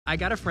I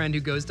got a friend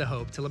who goes to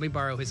Hope to let me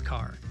borrow his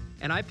car,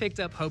 and I picked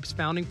up Hope's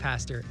founding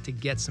pastor to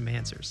get some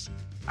answers.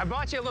 I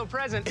bought you a little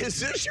present. Is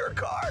this your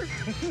car?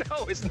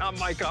 No, it's not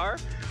my car.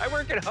 I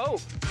work at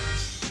Hope.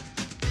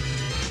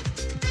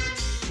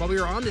 While we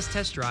were on this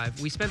test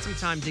drive, we spent some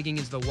time digging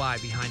into the why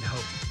behind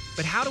Hope.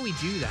 But how do we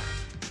do that?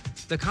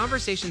 The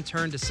conversation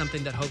turned to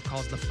something that Hope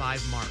calls the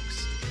 5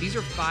 marks. These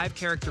are 5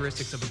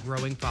 characteristics of a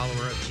growing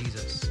follower of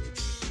Jesus.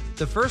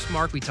 The first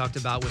mark we talked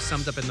about was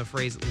summed up in the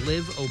phrase,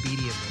 live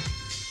obediently.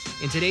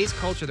 In today's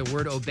culture, the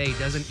word obey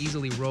doesn't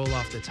easily roll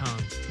off the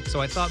tongue,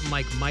 so I thought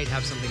Mike might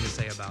have something to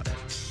say about it.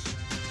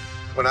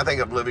 When I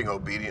think of living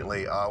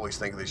obediently, I always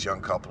think of this young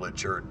couple at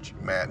church,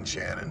 Matt and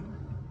Shannon,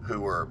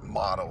 who were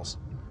models.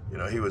 You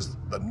know, he was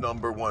the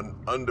 #1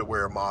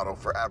 underwear model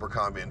for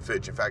Abercrombie &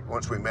 Fitch. In fact,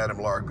 once we met him,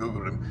 Laura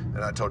Googled him,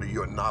 and I told her,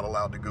 you are not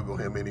allowed to Google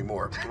him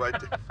anymore. Right?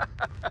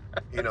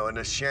 You know, and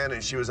this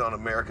Shannon, she was on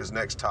America's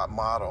Next Top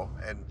Model,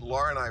 and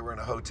Laura and I were in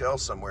a hotel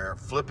somewhere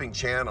flipping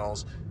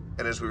channels,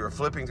 and as we were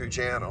flipping through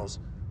channels,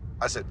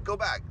 I said, go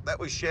back, that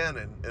was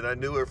Shannon, and I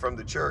knew her from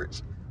the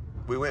church.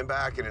 We went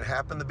back, and it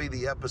happened to be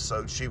the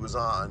episode she was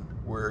on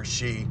where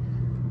she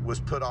was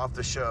put off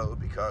the show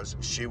because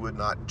she would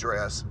not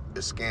dress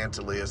as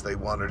scantily as they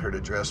wanted her to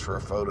dress for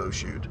a photo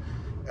shoot.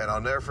 And I'll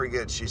never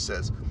forget, she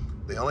says,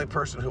 the only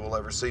person who will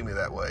ever see me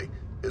that way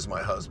is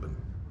my husband.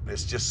 And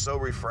it's just so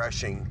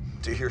refreshing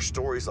to hear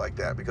stories like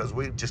that, because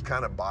we just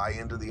kind of buy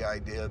into the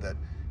idea that,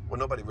 well,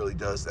 nobody really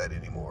does that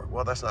anymore.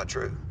 Well, that's not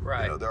true.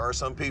 Right. You know, there are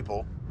some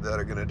people that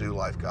are gonna do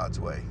life God's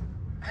way.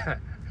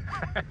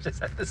 I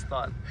just had this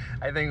thought.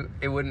 I think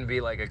it wouldn't be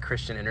like a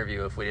Christian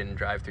interview if we didn't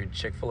drive through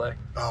Chick-fil-A.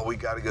 Oh, we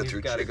gotta go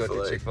through Chick-fil-A. Gotta go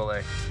through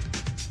Chick-fil-A.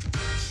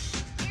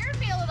 Scared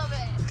me a little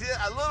bit.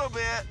 Yeah, a little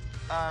bit.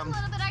 A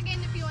little bit, I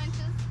gained a few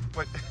inches.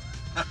 But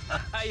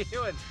How you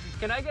doing?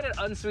 Can I get an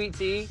unsweet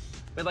tea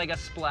with like a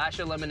splash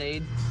of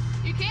lemonade?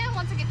 You can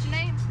once I get your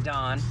name.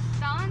 Don.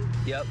 Don?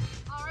 Yep.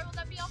 All right, will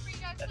that be all for you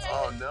guys today?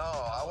 oh no,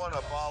 I want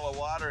a bottle of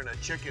water and a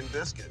chicken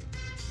biscuit.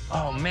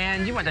 Oh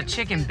man, you want the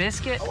chicken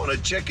biscuit? I want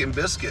a chicken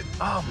biscuit.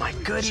 Oh my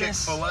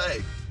goodness.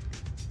 Chick-fil-A,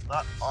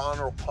 not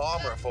Arnold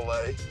Palmer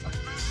filet.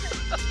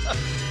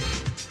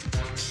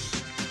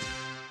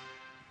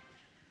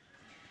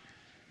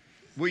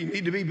 We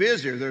need to be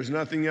busier. There's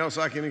nothing else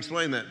I can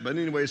explain that. But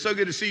anyway, it's so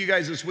good to see you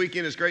guys this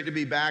weekend. It's great to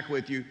be back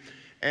with you.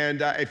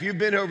 And if you've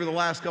been over the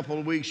last couple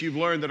of weeks, you've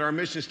learned that our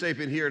mission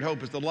statement here at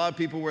Hope is to love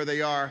people where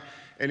they are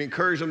and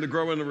encourage them to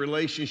grow in a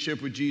relationship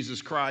with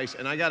Jesus Christ.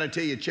 And I got to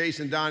tell you, Chase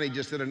and Donnie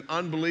just did an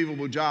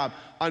unbelievable job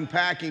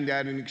unpacking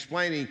that and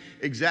explaining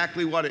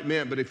exactly what it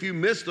meant. But if you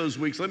missed those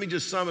weeks, let me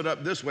just sum it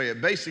up this way. It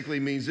basically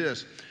means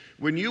this.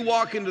 When you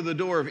walk into the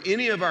door of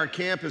any of our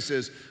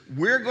campuses,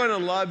 we're going to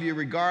love you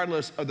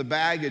regardless of the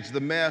baggage,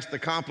 the mess, the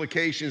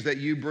complications that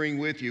you bring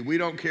with you. We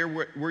don't care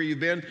where you've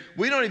been.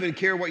 We don't even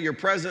care what you're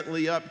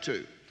presently up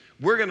to.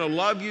 We're going to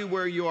love you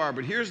where you are.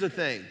 But here's the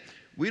thing.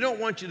 We don't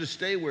want you to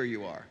stay where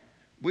you are.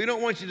 We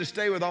don't want you to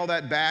stay with all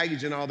that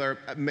baggage and all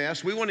that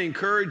mess. We want to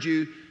encourage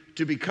you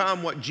to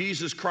become what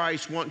Jesus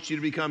Christ wants you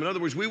to become. In other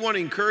words, we want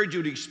to encourage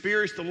you to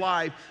experience the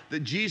life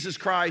that Jesus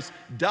Christ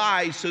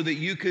died so that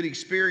you could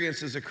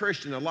experience as a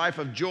Christian, a life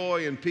of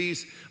joy and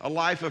peace, a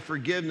life of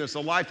forgiveness, a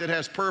life that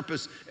has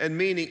purpose and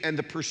meaning, and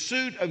the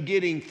pursuit of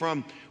getting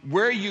from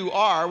where you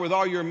are with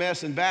all your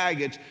mess and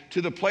baggage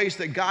to the place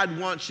that God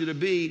wants you to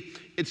be.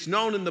 It's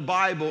known in the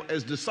Bible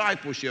as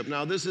discipleship.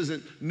 Now, this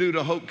isn't new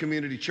to Hope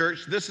Community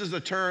Church. This is a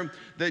term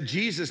that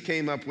Jesus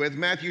came up with.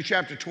 Matthew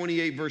chapter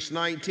 28, verse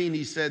 19,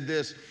 he said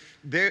this,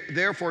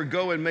 therefore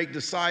go and make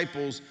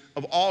disciples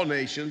of all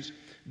nations,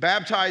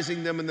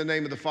 baptizing them in the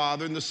name of the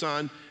Father and the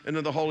Son and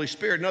of the Holy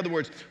Spirit. In other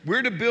words,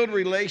 we're to build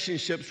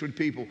relationships with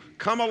people,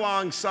 come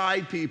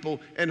alongside people,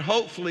 and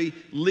hopefully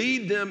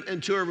lead them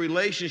into a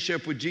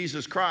relationship with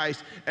Jesus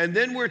Christ, and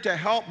then we're to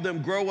help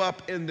them grow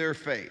up in their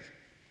faith.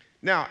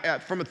 Now,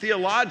 from a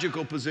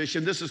theological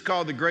position, this is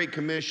called the Great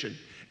Commission.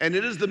 And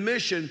it is the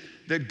mission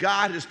that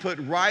God has put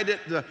right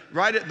at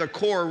the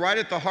core, right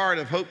at the heart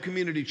of Hope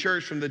Community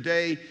Church from the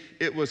day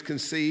it was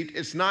conceived.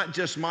 It's not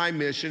just my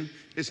mission.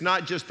 It's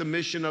not just the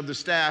mission of the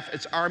staff.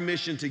 It's our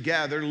mission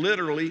together.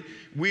 Literally,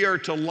 we are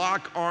to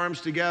lock arms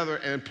together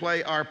and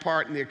play our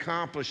part in the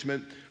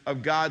accomplishment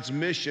of God's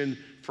mission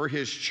for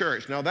His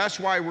church. Now, that's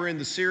why we're in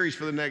the series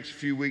for the next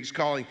few weeks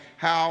calling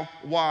How,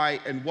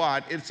 Why, and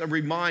What. It's a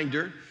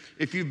reminder.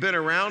 If you've been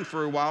around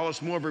for a while,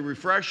 it's more of a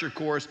refresher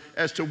course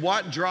as to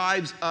what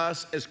drives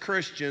us as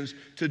Christians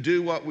to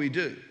do what we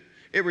do.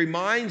 It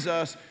reminds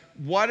us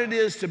what it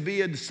is to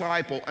be a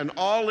disciple, an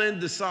all-in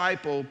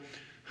disciple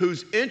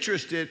who's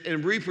interested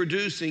in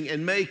reproducing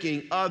and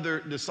making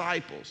other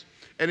disciples.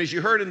 And as you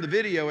heard in the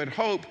video at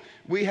Hope,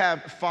 we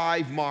have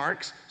 5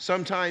 marks.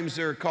 Sometimes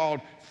they're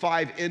called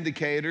 5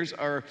 indicators,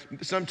 or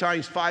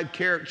sometimes 5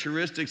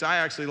 characteristics. I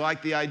actually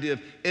like the idea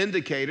of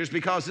indicators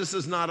because this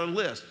is not a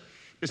list.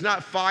 It's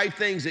not 5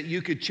 things that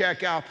you could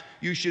check out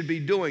you should be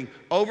doing.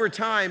 Over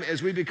time,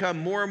 as we become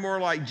more and more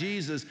like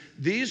Jesus,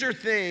 these are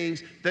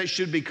things that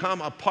should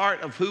become a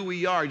part of who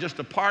we are, just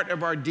a part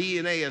of our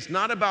DNA. It's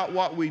not about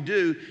what we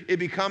do, it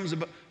becomes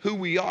about who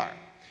we are.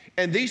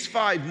 And these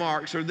 5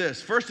 marks are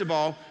this. First of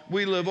all,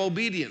 we live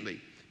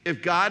obediently.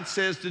 If God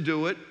says to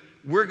do it,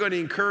 we're going to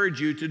encourage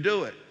you to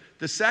do it.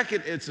 The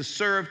second is to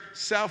serve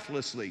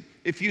selflessly.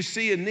 If you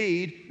see a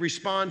need,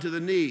 respond to the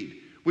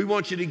need. We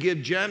want you to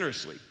give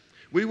generously.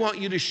 We want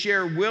you to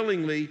share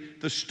willingly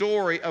the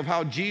story of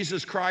how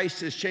Jesus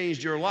Christ has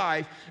changed your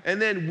life. And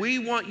then we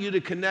want you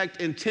to connect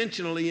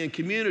intentionally in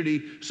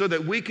community so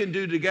that we can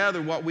do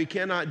together what we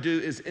cannot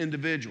do as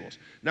individuals.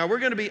 Now, we're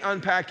going to be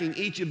unpacking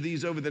each of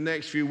these over the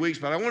next few weeks,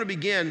 but I want to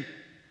begin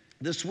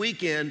this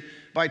weekend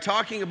by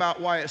talking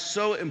about why it's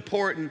so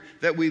important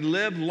that we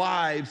live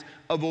lives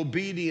of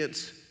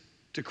obedience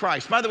to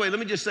Christ. By the way, let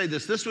me just say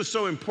this. This was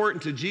so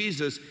important to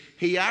Jesus.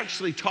 He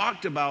actually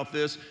talked about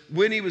this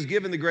when he was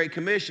given the Great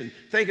Commission.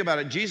 Think about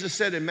it. Jesus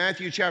said in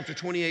Matthew chapter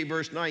 28,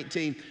 verse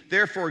 19,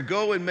 "Therefore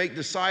go and make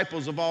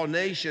disciples of all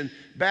nations,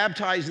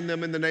 baptizing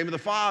them in the name of the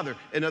Father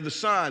and of the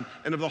Son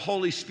and of the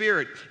Holy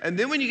Spirit." And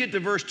then when you get to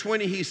verse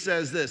 20, he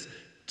says this,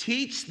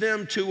 "Teach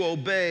them to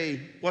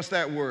obey," what's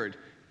that word?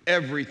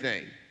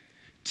 Everything.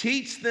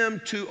 Teach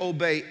them to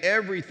obey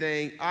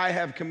everything I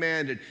have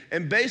commanded.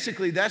 And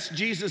basically, that's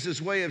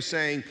Jesus' way of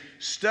saying,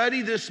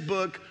 study this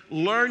book,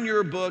 learn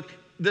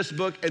this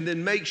book, and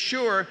then make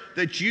sure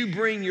that you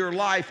bring your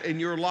life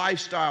and your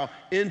lifestyle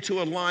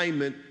into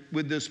alignment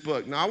with this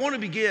book. Now, I want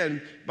to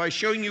begin by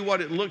showing you what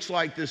it looks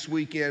like this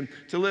weekend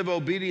to live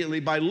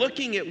obediently by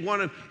looking at one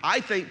of, I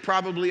think,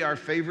 probably our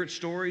favorite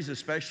stories,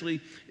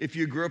 especially if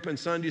you grew up in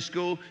Sunday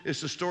school.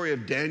 It's the story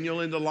of Daniel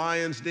in the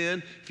lion's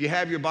den. If you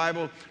have your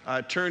Bible,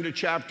 turn to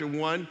chapter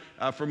 1.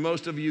 For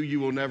most of you,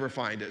 you will never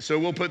find it. So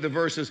we'll put the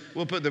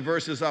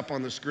verses up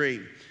on the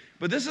screen.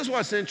 But this is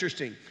what's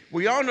interesting.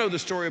 We all know the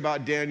story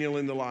about Daniel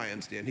in the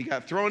lion's den. He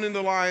got thrown in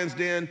the lion's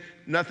den.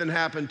 Nothing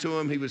happened to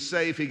him. He was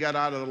safe. He got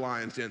out of the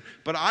lion's den.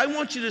 But I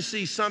want you to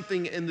see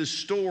something in the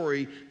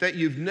story that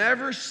you've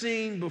never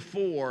seen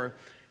before,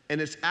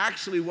 and it's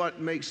actually what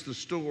makes the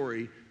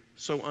story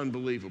so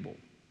unbelievable.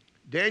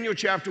 Daniel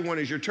chapter 1,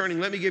 as you're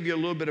turning, let me give you a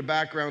little bit of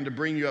background to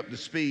bring you up to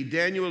speed.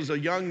 Daniel is a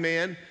young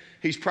man.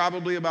 He's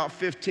probably about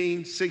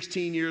 15,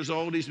 16 years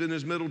old. He's been in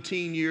his middle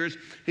teen years.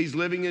 He's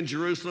living in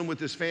Jerusalem with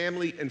his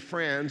family and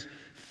friends.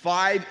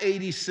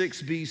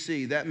 586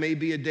 BC. That may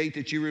be a date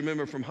that you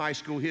remember from high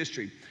school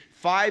history.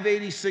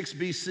 586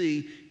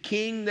 BC,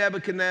 King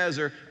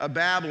Nebuchadnezzar of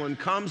Babylon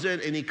comes in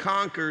and he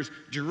conquers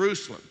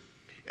Jerusalem.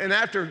 And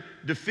after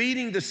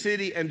defeating the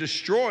city and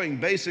destroying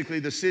basically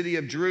the city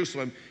of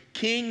Jerusalem,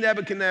 King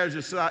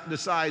Nebuchadnezzar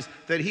decides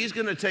that he's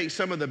going to take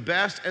some of the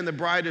best and the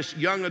brightest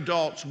young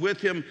adults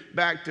with him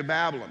back to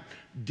Babylon.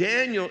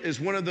 Daniel is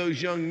one of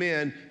those young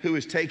men who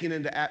is taken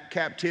into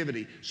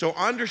captivity. So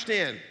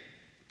understand,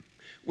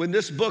 when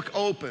this book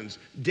opens,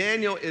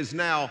 Daniel is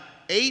now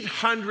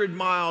 800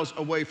 miles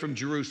away from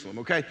Jerusalem,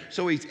 okay?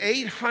 So he's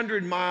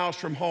 800 miles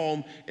from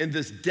home in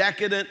this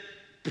decadent,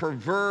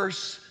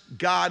 perverse,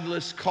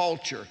 godless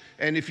culture.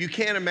 And if you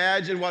can't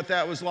imagine what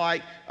that was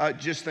like,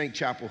 just think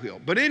Chapel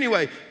Hill. But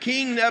anyway,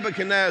 King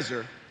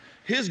Nebuchadnezzar,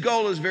 his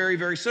goal is very,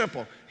 very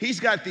simple. He's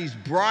got these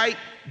bright,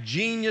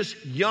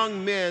 genius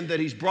young men that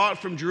he's brought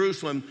from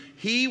Jerusalem.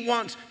 He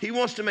wants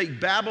to make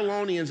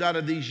Babylonians out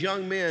of these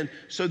young men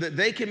so that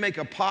they can make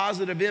a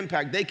positive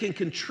impact. They can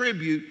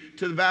contribute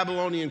to the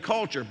Babylonian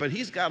culture. But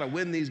he's got to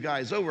win these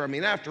guys over. I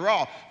mean, after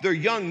all, they're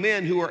young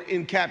men who are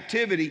in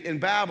captivity in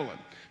Babylon.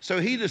 So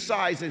he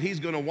decides that he's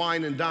going to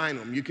wine and dine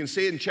them. You can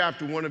see it in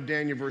chapter 1 of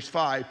Daniel, verse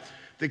 5.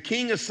 The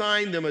king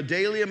assigned them a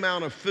daily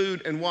amount of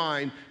food and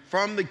wine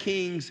from the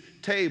king's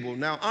table.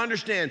 Now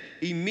understand,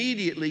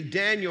 immediately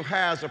Daniel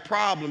has a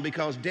problem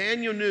because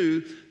Daniel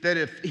knew that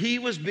if he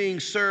was being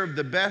served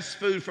the best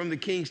food from the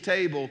king's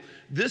table,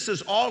 this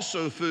is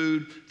also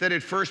food that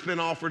had first been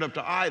offered up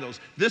to idols.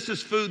 This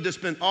is food that's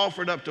been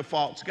offered up to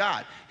false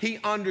god. He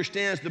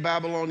understands the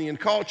Babylonian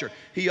culture.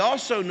 He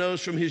also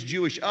knows from his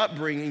Jewish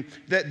upbringing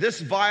that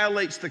this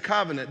violates the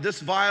covenant.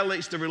 This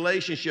violates the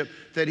relationship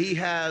that he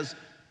has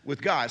with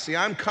God. See,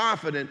 I'm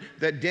confident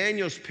that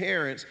Daniel's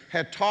parents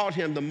had taught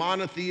him the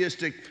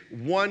monotheistic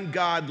one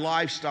God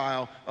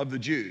lifestyle of the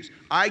Jews.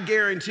 I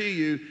guarantee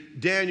you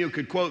Daniel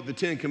could quote the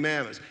 10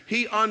 Commandments.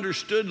 He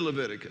understood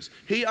Leviticus.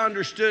 He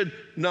understood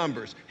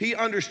Numbers. He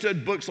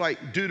understood books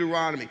like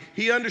Deuteronomy.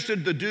 He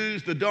understood the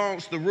do's, the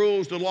don'ts, the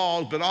rules, the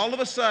laws, but all of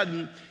a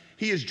sudden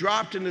he is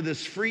dropped into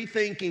this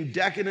free-thinking,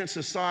 decadent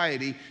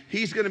society.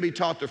 He's going to be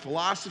taught their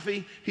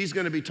philosophy. He's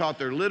going to be taught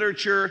their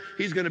literature.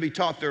 He's going to be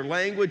taught their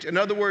language. In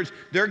other words,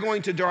 they're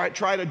going to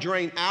try to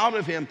drain out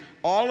of him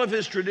all of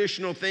his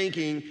traditional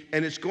thinking,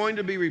 and it's going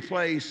to be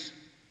replaced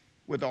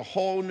with a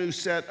whole new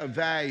set of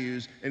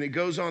values. And it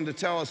goes on to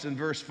tell us in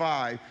verse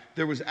 5,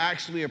 there was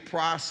actually a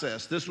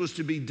process. This was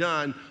to be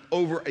done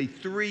over a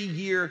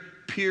 3-year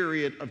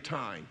period of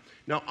time.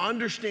 Now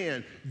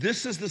understand,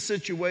 this is the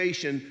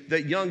situation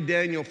that young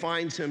Daniel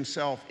finds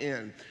himself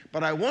in.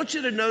 But I want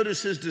you to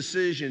notice his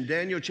decision,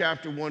 Daniel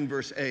chapter 1,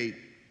 verse 8.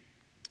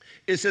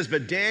 It says,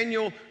 but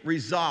Daniel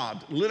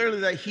resolved. Literally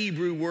that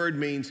Hebrew word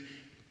means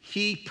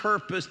he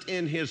purposed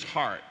in his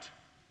heart.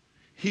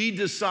 He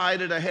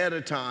decided ahead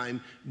of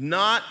time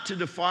not to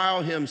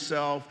defile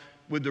himself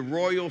with the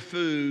royal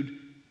food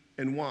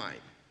and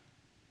wine.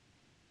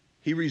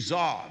 He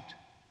resolved.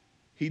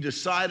 He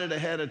decided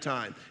ahead of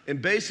time.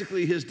 And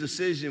basically his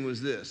decision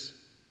was this: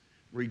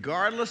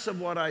 regardless of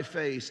what I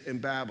face in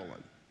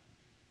Babylon,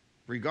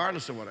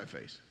 regardless of what I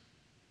face,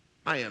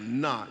 I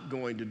am not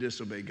going to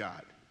disobey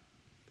God.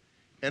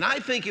 And I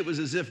think it was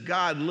as if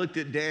God looked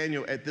at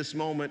Daniel at this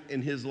moment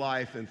in his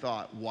life and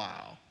thought,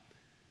 wow,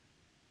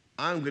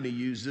 I'm going to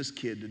use this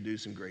kid to do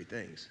some great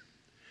things.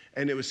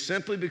 And it was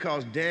simply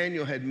because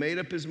Daniel had made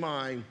up his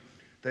mind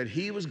that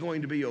he was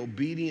going to be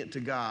obedient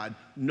to God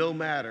no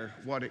matter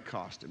what it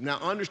cost him. Now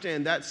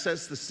understand, that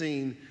sets the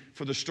scene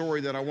for the story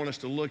that I want us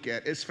to look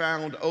at. It's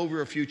found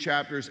over a few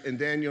chapters in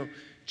Daniel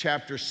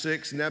chapter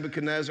 6.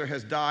 Nebuchadnezzar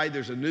has died.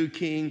 There's a new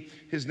king.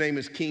 His name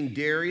is King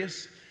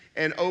Darius.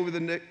 And over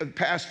the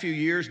past few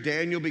years,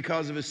 Daniel,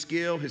 because of his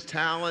skill, his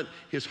talent,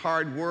 his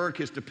hard work,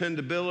 his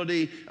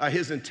dependability,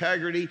 his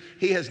integrity,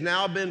 he has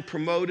now been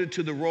promoted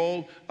to the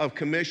role of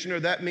commissioner.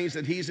 That means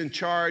that he's in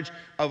charge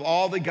of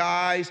all the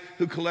guys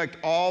who collect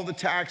all the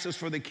taxes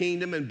for the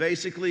kingdom. And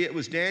basically, it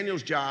was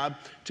Daniel's job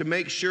to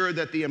make sure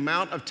that the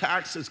amount of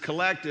taxes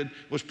collected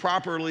was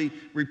properly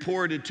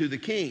reported to the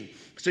king.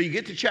 So you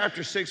get to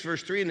chapter 6,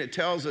 verse 3, and it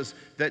tells us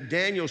that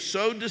Daniel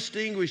so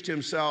distinguished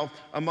himself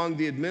among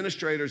the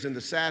administrators and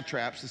the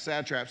satraps. The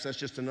satraps, that's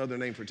just another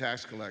name for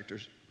tax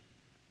collectors,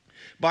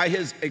 by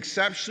his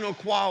exceptional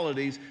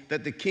qualities,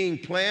 that the king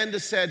planned to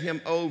set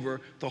him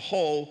over the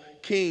whole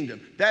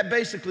kingdom. That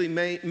basically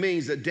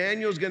means that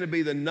Daniel's going to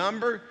be the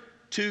number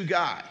 2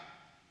 guy,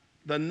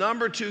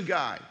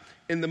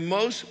 in the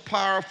most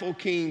powerful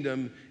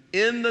kingdom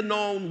in the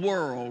known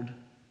world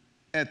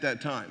at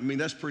that time. I mean,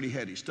 that's pretty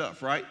heady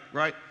stuff, right?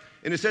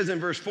 And it says in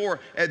verse 4,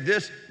 at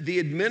this, the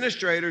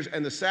administrators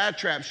and the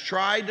satraps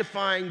tried to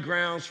find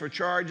grounds for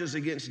charges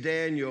against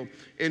Daniel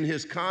in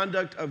his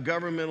conduct of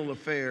governmental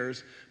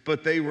affairs,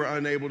 but they were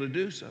unable to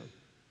do so.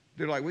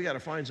 They're like, we got to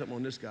find something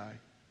on this guy.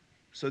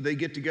 So they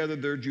get together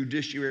their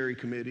judiciary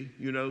committee,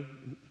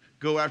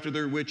 go after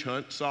their witch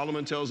hunt.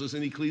 Solomon tells us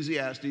in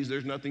Ecclesiastes,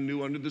 there's nothing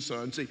new under the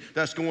sun. See,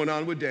 that's going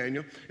on with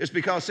Daniel. It's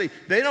because, see,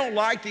 they don't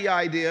like the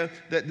idea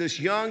that this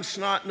young,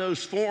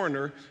 snot-nosed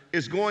foreigner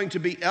is going to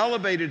be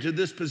elevated to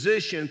this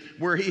position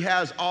where he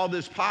has all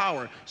this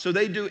power. So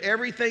they do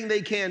everything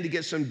they can to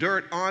get some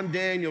dirt on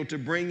Daniel to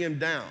bring him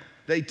down.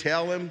 They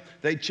tell him,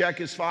 they check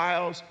his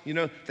files,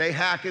 they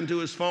hack into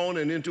his phone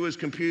and into his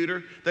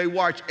computer. They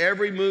watch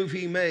every move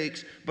he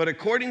makes. But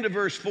according to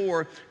verse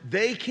 4,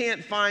 they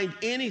can't find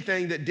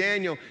anything that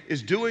Daniel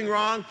is doing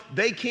wrong.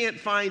 They can't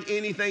find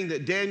anything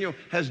that Daniel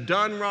has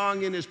done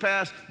wrong in his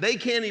past. They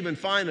can't even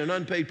find an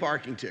unpaid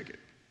parking ticket.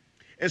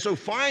 And so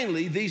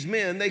finally, these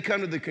men, they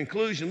come to the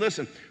conclusion,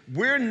 listen,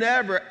 we're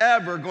never,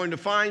 ever going to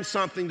find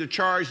something to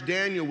charge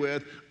Daniel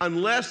with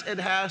unless it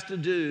has to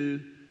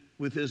do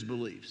with his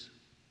beliefs.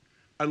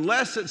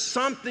 Unless it's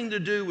something to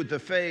do with the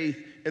faith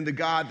in the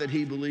God that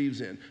he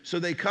believes in. So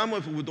they come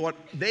up with what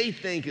they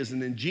think is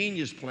an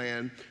ingenious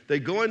plan. They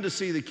go in to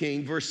see the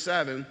king. Verse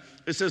 7,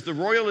 it says, the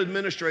royal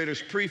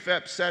administrators,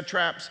 prefects,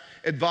 satraps,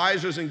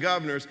 advisors, and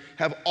governors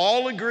have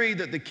all agreed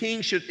that the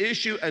king should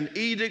issue an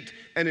edict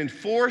and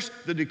enforce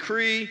the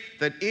decree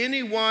that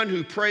anyone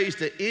who prays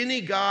to any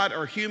god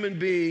or human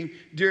being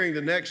during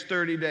the next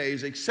 30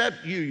 days,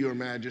 except you, your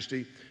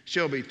majesty,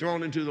 shall be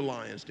thrown into the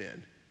lion's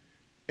den.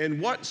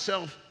 And what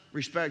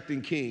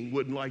self-respecting king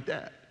wouldn't like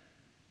that?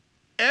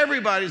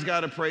 Everybody's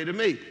got to pray to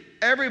me.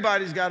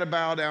 Everybody's got to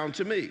bow down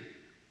to me.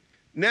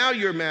 Now,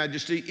 your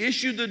majesty,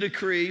 issue the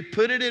decree,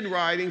 put it in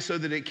writing so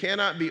that it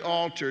cannot be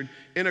altered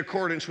in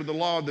accordance with the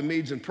law of the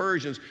Medes and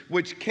Persians,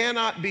 which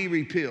cannot be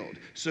repealed.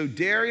 So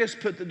Darius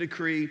put the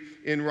decree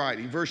in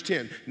writing. Verse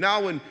 10,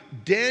 now when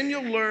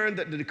Daniel learned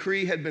that the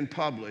decree had been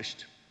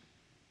published,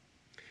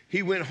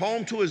 he went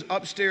home to his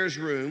upstairs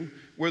room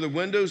where the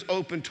windows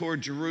opened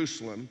toward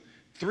Jerusalem.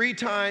 3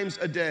 times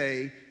a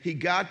day, he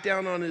got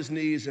down on his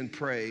knees and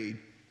prayed,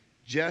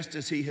 just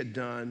as he had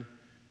done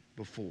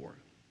before.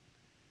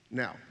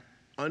 Now,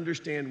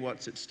 understand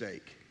what's at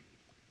stake.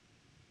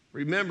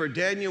 Remember,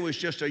 Daniel was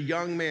just a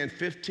young man,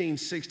 15,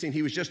 16.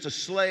 He was just a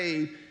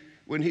slave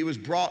when he was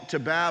brought to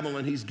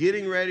Babylon. He's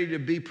getting ready to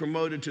be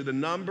promoted to the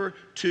number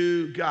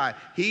 2 guy.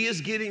 He is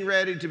getting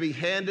ready to be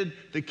handed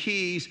the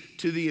keys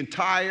to the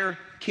entire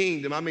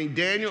kingdom. I mean,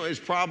 Daniel is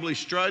probably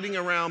strutting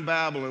around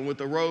Babylon with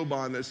a robe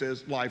on that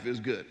says life is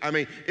good. I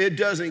mean, it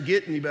doesn't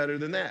get any better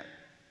than that.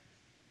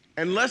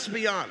 And let's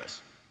be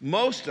honest,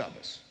 most of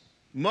us,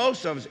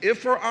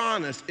 if we're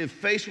honest, if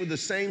faced with the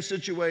same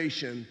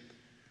situation,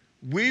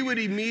 we would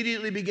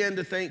immediately begin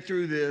to think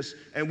through this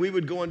and we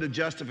would go into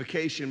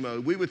justification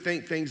mode. We would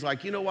think things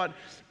like, you know what?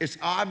 It's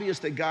obvious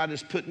that God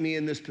has put me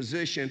in this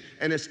position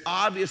and it's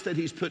obvious that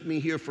he's put me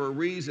here for a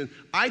reason.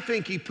 I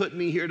think he put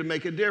me here to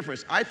make a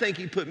difference. I think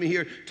he put me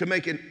here to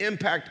make an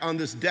impact on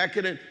this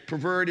decadent,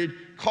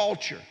 perverted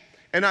culture.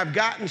 And I've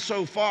gotten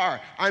so far.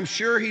 I'm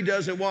sure he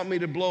doesn't want me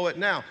to blow it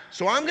now.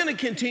 So I'm going to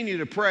continue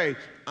to pray.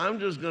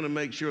 I'm just going to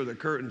make sure the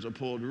curtains are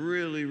pulled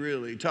really,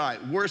 really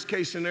tight. Worst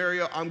case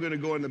scenario, I'm going to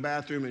go in the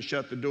bathroom and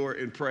shut the door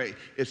and pray.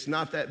 It's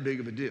not that big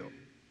of a deal.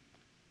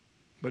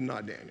 but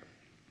not Daniel.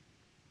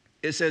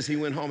 It says he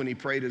went home and he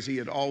prayed as he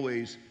had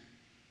always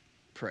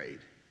prayed.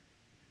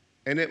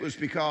 And it was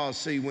because,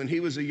 see, when he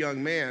was a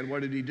young man,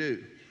 what did he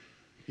do?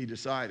 He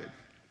decided.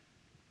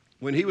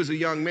 When he was a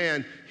young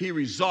man, he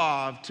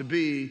resolved to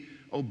be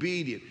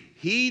obedient.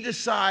 He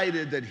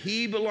decided that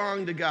he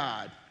belonged to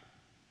God.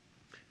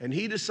 And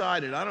he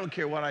decided, I don't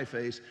care what I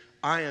face,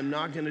 I am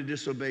not going to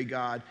disobey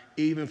God,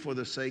 even for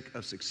the sake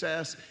of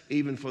success,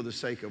 even for the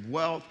sake of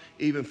wealth,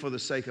 even for the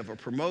sake of a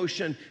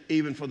promotion,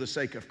 even for the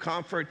sake of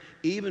comfort,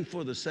 even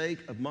for the sake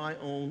of my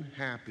own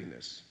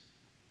happiness.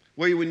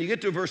 Well, when you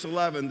get to verse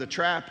 11, the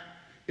trap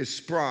is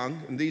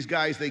sprung, and these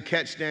guys, they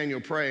catch Daniel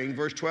praying.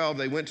 Verse 12,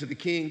 they went to the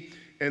king,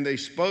 and they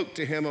spoke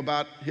to him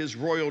about his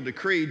royal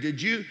decree.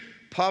 Did you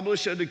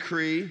publish a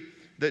decree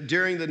that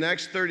during the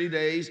next 30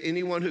 days,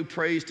 anyone who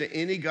prays to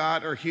any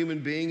god or human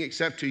being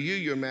except to you,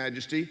 your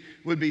majesty,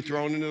 would be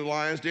thrown into the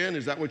lion's den?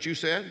 Is that what you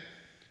said?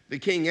 The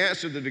king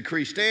answered, the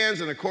decree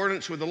stands in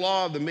accordance with the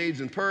law of the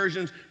Medes and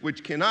Persians,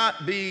 which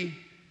cannot be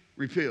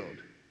repealed.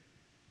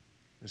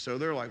 And so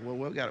they're like, well,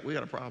 we got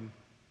a problem.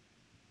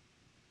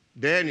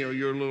 Daniel,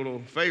 your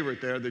little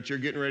favorite there that you're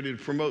getting ready to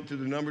promote to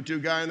the number 2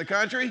 guy in the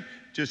country,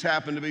 just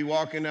happened to be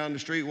walking down the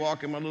street,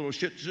 walking my little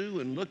Shih Tzu,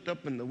 and looked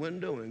up in the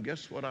window, and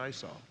guess what I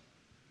saw?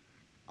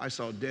 I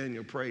saw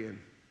Daniel praying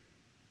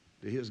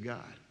to his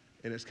God.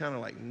 And it's kind of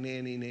like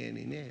nanny,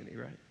 nanny, nanny,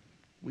 right?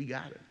 We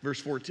got it.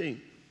 Verse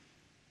 14.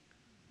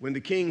 When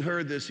the king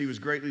heard this, he was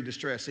greatly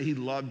distressed. He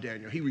loved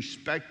Daniel. He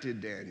respected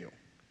Daniel.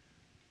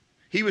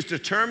 He was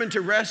determined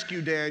to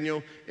rescue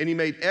Daniel, and he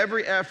made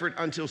every effort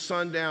until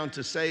sundown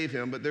to save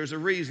him. But there's a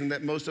reason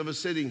that most of us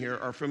sitting here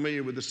are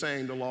familiar with the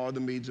saying, the law of the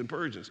Medes and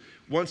Persians.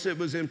 Once it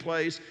was in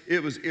place,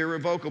 it was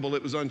irrevocable.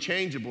 It was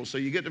unchangeable. So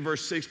you get to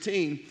verse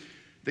 16.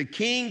 The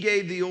king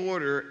gave the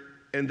order,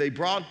 and they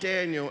brought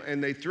Daniel,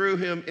 and they threw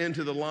him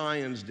into the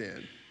lion's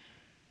den.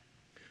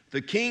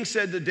 The king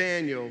said to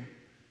Daniel,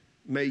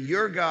 may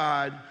your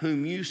God,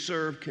 whom you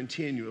serve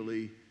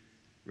continually,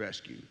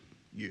 rescue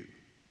you.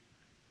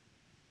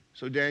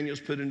 So Daniel's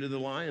put into the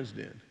lion's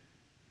den.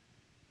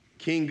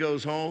 King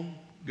goes home,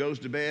 goes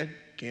to bed,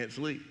 can't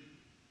sleep.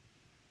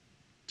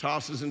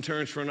 Tosses and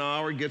turns for an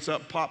hour, gets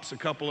up, pops a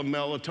couple of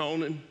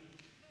melatonin,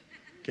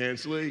 can't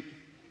sleep.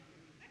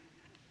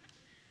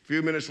 A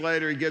few minutes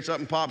later, he gets up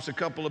and pops a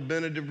couple of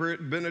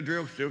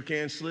Benadryl, still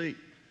can't sleep.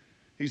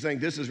 He's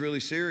thinking, this is really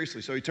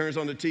seriously. So he turns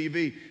on the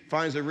TV,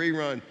 finds a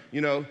rerun,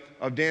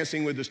 of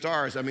Dancing with the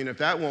Stars. I mean, if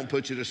that won't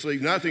put you to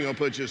sleep, nothing will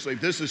put you to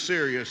sleep. This is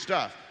serious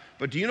stuff.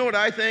 But do you know what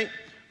I think?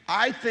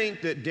 I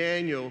think that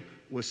Daniel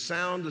was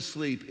sound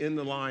asleep in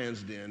the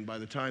lion's den by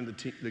the time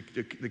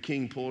the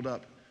king pulled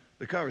up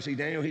the cover. See,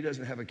 Daniel, he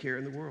doesn't have a care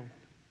in the world.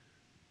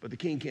 But the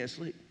king can't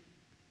sleep.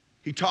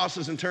 He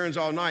tosses and turns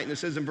all night. And it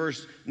says in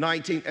verse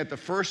 19, at the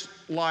first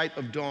light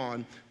of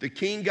dawn, the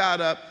king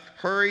got up,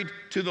 hurried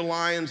to the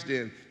lion's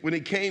den. When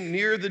he came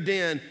near the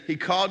den, he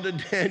called to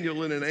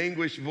Daniel in an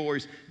anguished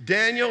voice,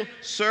 Daniel,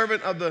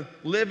 servant of the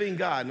living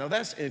God. Now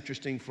that's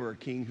interesting for a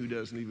king who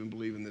doesn't even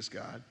believe in this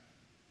God.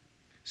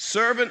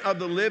 Servant of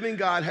the living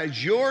God,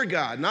 has your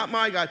God, not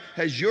my God,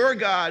 has your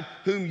God,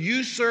 whom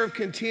you serve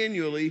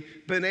continually,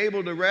 been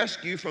able to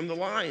rescue from the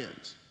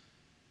lions?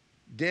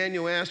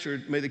 Daniel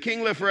answered, may the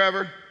king live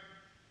forever.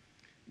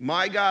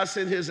 My God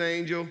sent his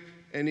angel,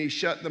 and he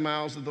shut the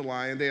mouths of the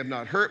lion. They have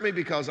not hurt me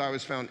because I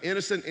was found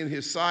innocent in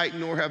his sight,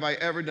 nor have I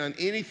ever done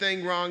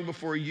anything wrong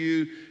before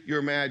you,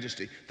 your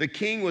majesty. The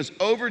king was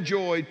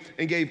overjoyed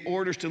and gave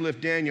orders to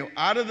lift Daniel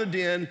out of the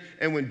den.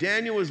 And when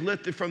Daniel was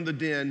lifted from the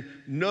den,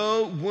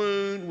 no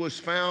wound was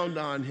found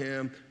on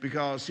him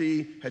because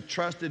he had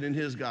trusted in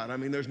his God. I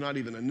mean, there's not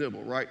even a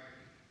nibble, right?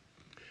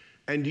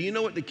 And do you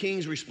know what the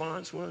king's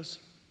response was?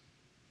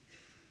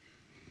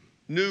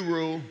 New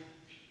rule.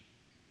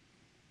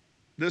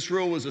 This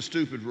rule was a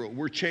stupid rule.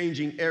 We're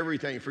changing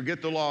everything.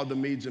 Forget the law of the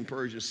Medes and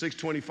Persians.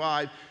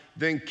 625,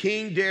 then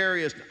King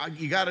Darius,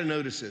 you got to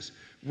notice this,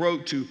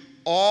 wrote to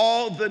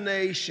all the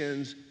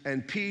nations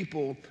and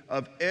people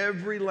of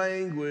every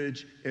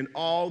language in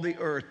all the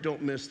earth.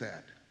 Don't miss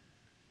that.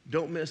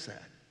 Don't miss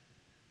that.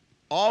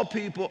 All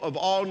people of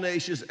all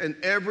nations and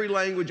every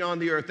language on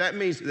the earth. That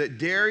means that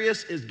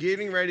Darius is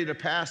getting ready to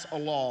pass a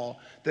law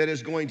that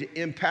is going to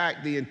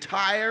impact the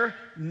entire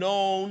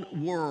known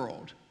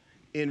world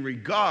in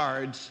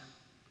regards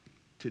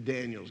to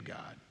Daniel's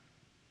God.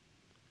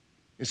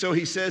 And so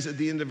he says at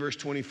the end of verse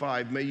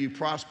 25, may you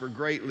prosper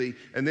greatly.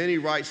 And then he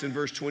writes in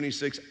verse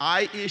 26,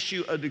 I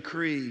issue a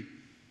decree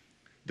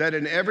that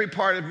in every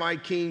part of my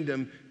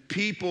kingdom,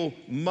 people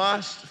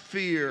must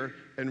fear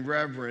and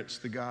reverence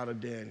the God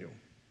of Daniel.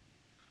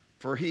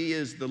 For he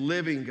is the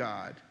living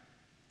God,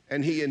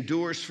 and he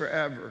endures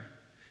forever.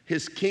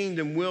 His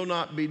kingdom will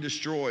not be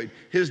destroyed.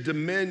 His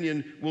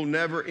dominion will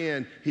never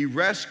end. He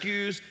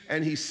rescues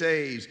and he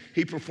saves.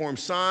 He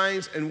performs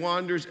signs and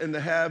wonders in the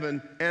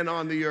heaven and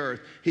on the earth.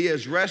 He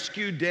has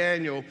rescued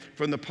Daniel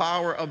from the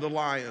power of the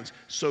lions.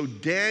 So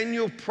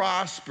Daniel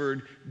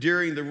prospered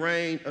during the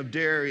reign of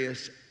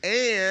Darius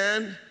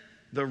and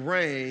the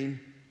reign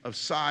of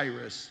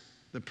Cyrus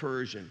the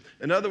Persian.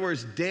 In other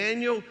words,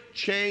 Daniel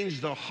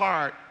changed the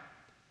heart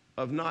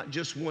of not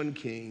just one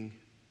king,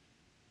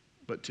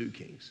 but two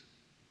kings.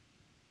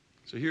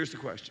 So here's the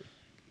question.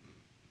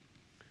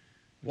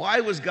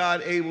 Why was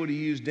God able to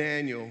use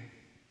Daniel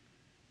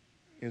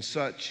in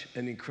such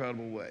an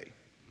incredible way?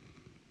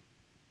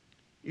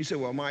 You say,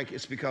 well, Mike,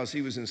 it's because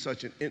he was in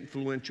such an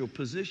influential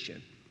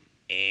position.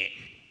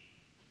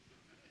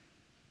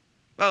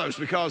 Well, it's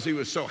because he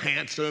was so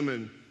handsome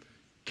and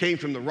came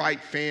from the right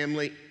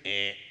family.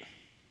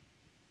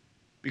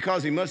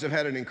 Because he must have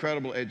had an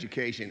incredible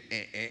education.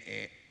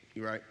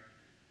 You're right.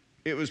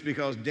 It was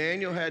because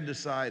Daniel had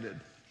decided,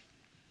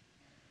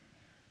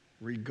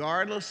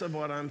 regardless of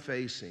what I'm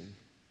facing,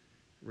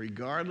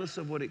 regardless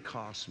of what it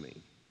costs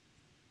me,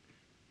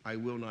 I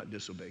will not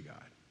disobey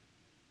God.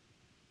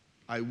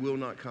 I will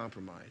not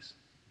compromise.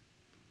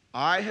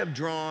 I have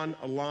drawn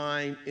a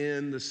line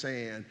in the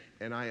sand,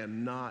 and I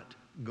am not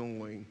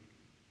going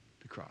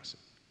to cross it.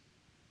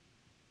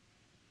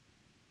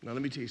 Now,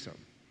 let me tell you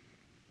something.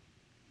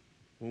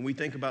 When we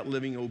think about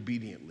living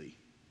obediently,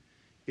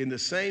 in the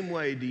same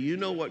way, do you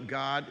know what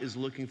God is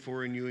looking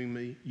for in you and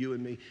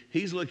me?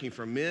 He's looking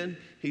for men.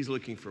 He's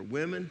looking for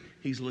women.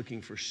 He's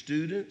looking for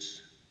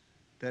students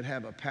that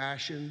have a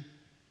passion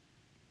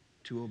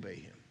to obey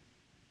him.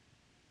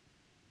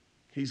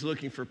 He's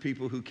looking for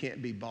people who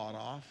can't be bought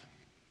off.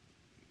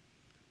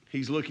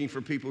 He's looking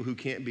for people who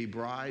can't be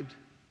bribed.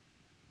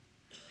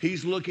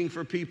 He's looking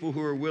for people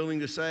who are willing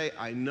to say,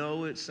 I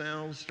know it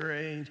sounds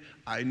strange.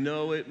 I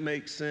know it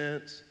makes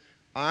sense.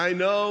 I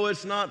know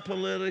it's not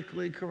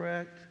politically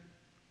correct.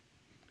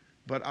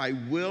 But I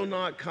will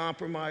not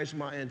compromise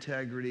my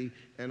integrity,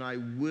 and I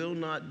will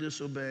not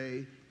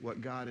disobey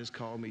what God has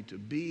called me to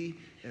be,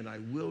 and I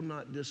will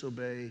not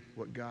disobey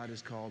what God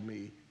has called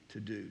me to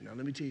do. Now,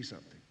 let me tell you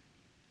something.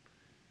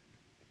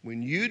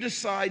 When you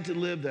decide to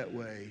live that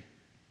way,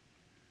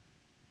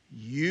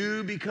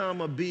 you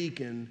become a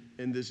beacon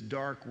in this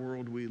dark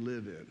world we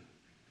live in.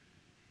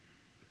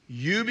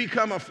 You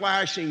become a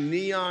flashing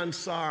neon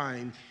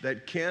sign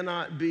that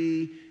cannot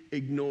be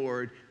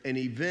ignored, and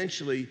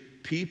eventually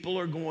people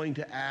are going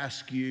to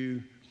ask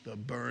you the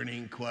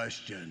burning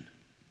question.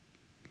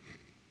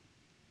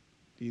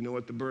 Do you know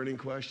what the burning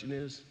question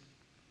is?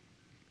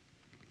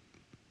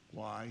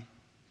 Why?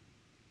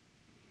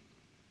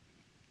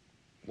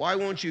 Why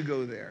won't you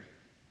go there?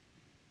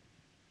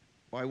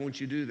 Why won't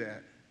you do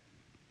that?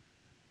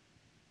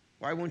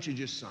 Why won't you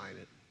just sign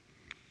it?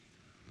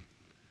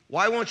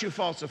 Why won't you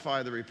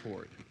falsify the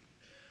report?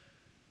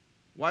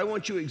 Why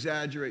won't you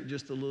exaggerate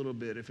just a little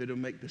bit if it'll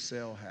make the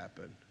sale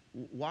happen?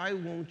 Why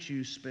won't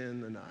you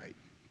spend the night?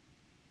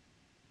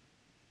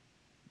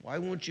 Why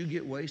won't you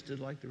get wasted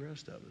like the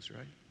rest of us,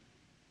 right?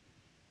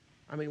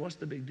 I mean, what's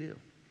the big deal?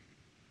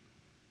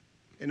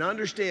 And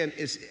understand,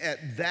 it's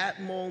at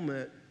that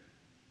moment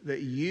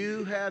that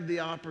you have the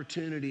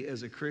opportunity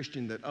as a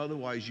Christian that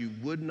otherwise you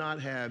would not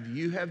have.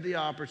 You have the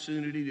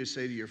opportunity to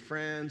say to your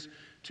friends,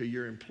 to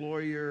your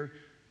employer,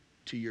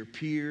 to your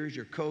peers,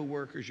 your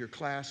coworkers, your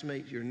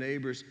classmates, your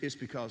neighbors, it's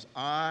because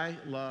I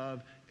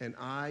love and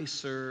I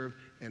serve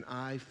and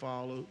I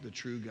follow the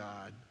true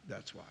God.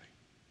 That's why.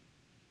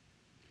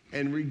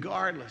 And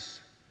regardless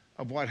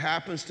of what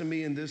happens to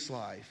me in this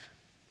life,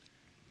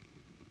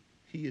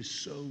 he is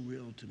so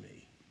real to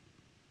me.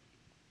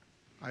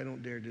 I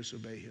don't dare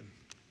disobey him.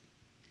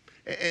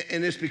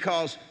 And it's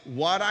because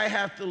what I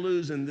have to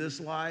lose in this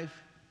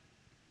life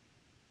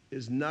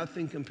is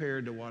nothing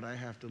compared to what I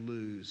have to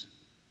lose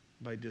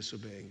by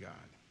disobeying God.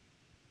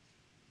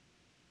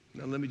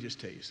 Now, let me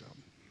just tell you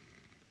something.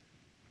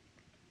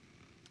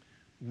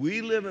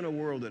 We live in a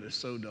world that is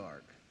so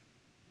dark.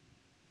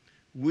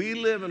 We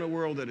live in a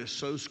world that is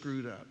so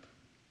screwed up.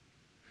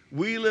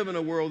 We live in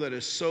a world that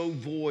is so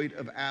void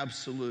of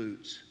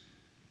absolutes.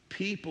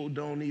 People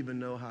don't even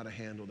know how to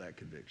handle that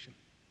conviction.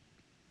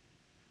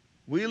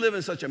 We live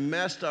in such a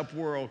messed up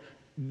world.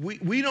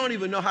 We don't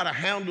even know how to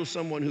handle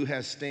someone who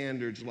has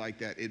standards like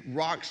that. It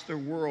rocks their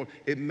world.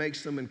 It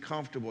makes them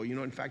uncomfortable. You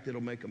know, in fact, it'll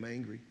make them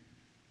angry.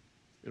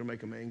 It'll make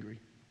them angry.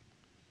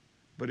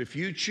 But if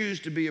you choose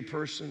to be a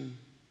person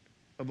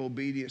of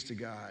obedience to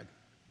God,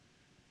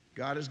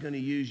 God is going to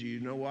use you. You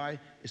know why?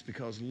 It's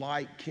because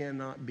light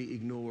cannot be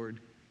ignored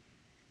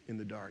in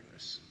the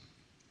darkness.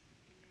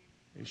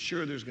 And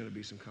sure, there's going to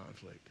be some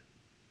conflict.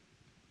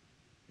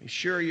 And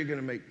sure, you're going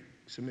to make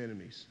some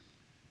enemies.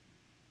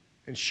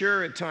 And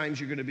sure, at times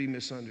you're going to be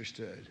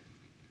misunderstood.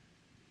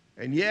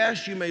 And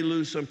yes, you may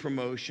lose some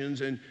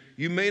promotions, and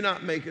you may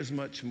not make as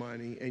much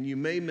money, and you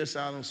may miss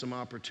out on some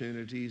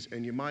opportunities,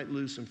 and you might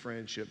lose some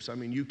friendships. I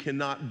mean, you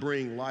cannot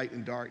bring light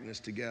and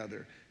darkness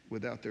together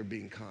without there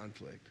being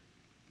conflict.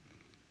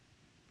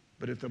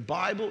 But if the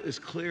Bible is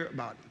clear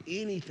about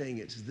anything,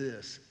 it's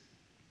this.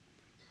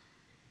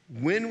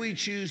 When we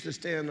choose to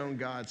stand on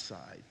God's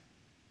side,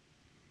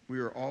 we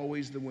are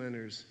always the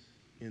winners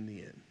in the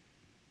end.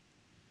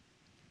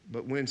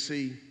 But when,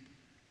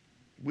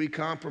 we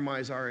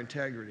compromise our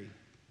integrity,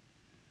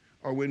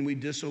 or when we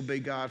disobey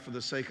God for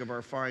the sake of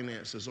our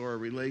finances or a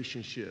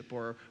relationship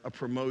or a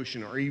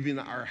promotion or even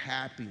our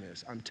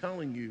happiness, I'm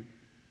telling you,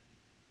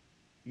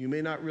 You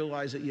may not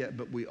realize it yet,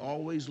 but we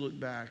always look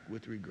back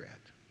with regret.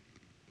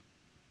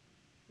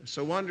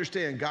 So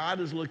understand, God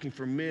is looking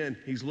for men.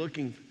 He's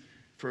looking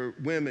for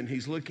women.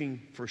 He's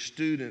looking for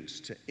students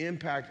to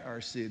impact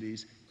our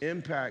cities,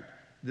 impact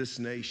this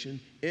nation,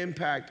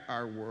 impact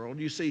our world.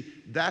 You see,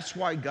 that's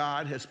why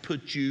God has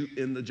put you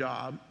in the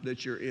job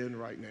that you're in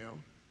right now.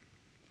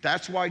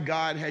 That's why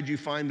God had you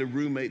find the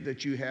roommate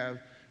that you have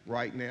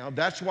right now.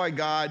 That's why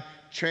God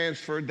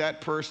transferred that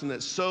person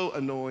that's so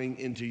annoying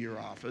into your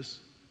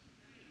office.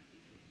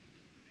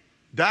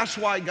 That's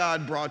why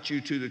God brought you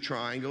to the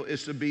Triangle,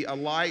 is to be a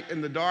light in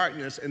the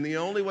darkness. And the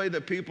only way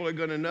that people are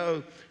going to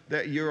know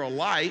that you're a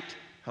light,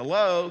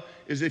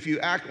 is if you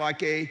act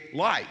like a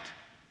light.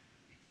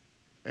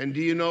 And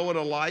do you know what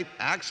a light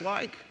acts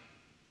like?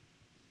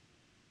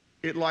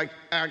 It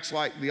acts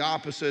like the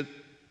opposite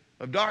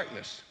of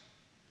darkness.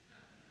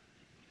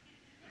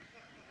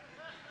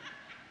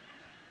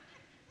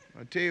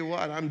 I tell you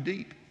what, I'm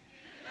deep.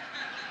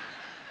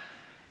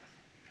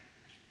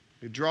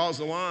 It draws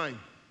a line.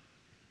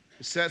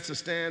 It sets a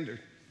standard.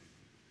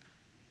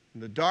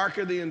 And the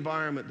darker the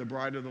environment, the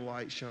brighter the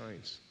light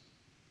shines.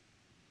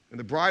 And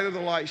the brighter the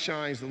light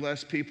shines, the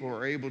less people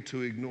are able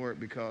to ignore it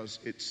because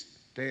it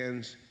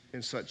stands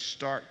in such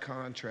stark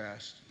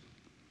contrast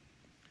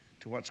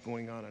to what's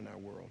going on in our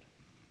world.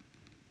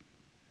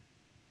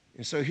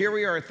 And so here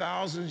we are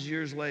thousands of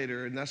years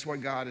later, and that's why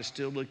God is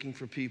still looking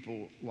for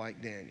people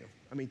like Daniel.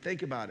 I mean,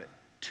 think about it.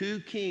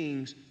 2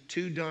 kings,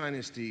 2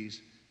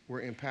 dynasties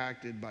were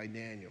impacted by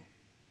Daniel.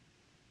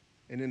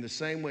 And in the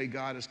same way,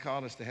 God has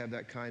called us to have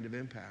that kind of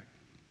impact.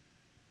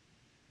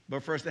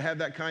 But for us to have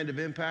that kind of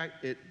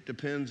impact, it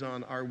depends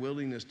on our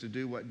willingness to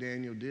do what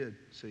Daniel did.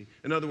 See,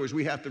 in other words,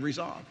 we have to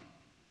resolve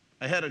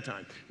ahead of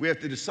time. We have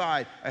to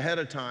decide ahead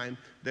of time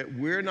that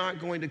we're not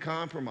going to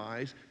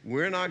compromise.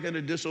 We're not going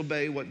to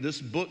disobey what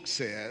this book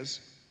says,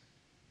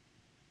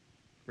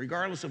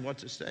 regardless of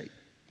what's at stake.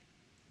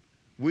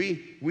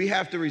 We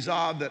have to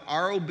resolve that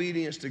our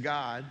obedience to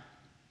God,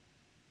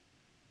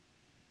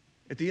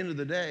 at the end of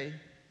the day,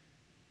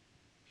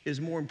 is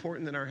more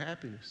important than our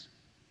happiness.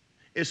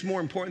 It's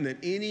more important than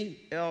anything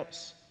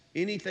else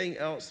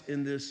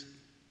in this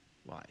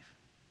life.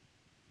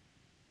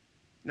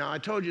 Now, I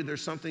told you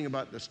there's something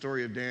about the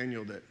story of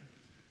Daniel that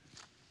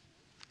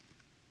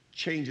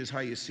changes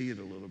how you see it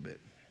a little bit.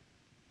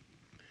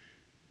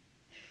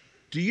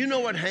 Do you know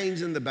what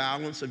hangs in the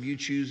balance of you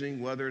choosing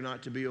whether or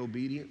not to be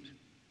obedient?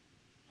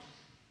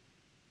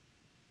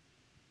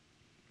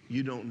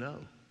 You don't know.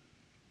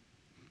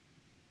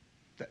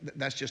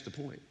 That's just the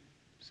point.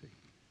 See,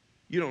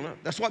 you don't know.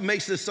 That's what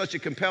makes this such a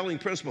compelling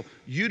principle.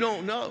 You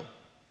don't know.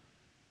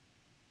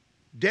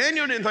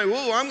 Daniel didn't think,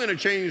 whoa, I'm going to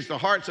change the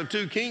hearts of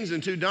 2 kings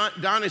and 2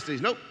 dynasties.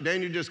 Nope,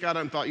 Daniel just got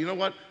up and thought, you know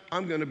what?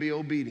 I'm going to be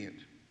obedient.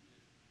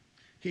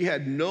 He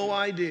had no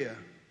idea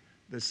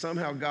that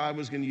somehow God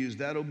was going to use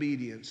that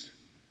obedience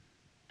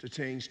to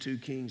change 2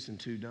 kings and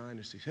 2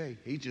 dynasties. Hey,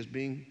 he's just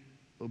being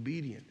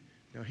obedient.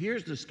 Now,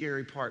 here's the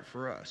scary part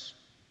for us.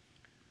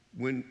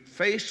 When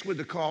faced with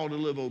the call to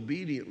live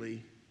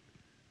obediently,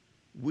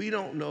 we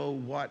don't know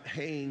what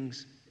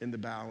hangs in the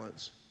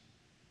balance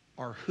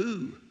or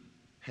who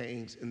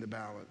hangs in the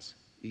balance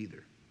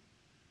either.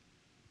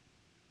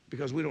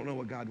 Because we don't know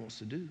what God wants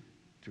to do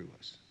through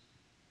us.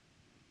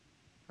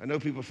 I know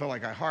people feel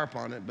like I harp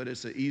on it, but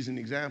it's an easy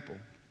example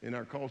in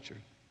our culture.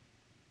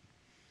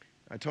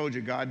 I told you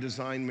God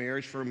designed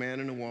marriage for a man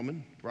and a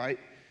woman, right?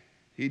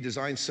 He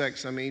designed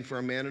sex, for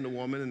a man and a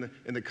woman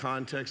in the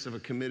context of a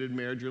committed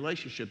marriage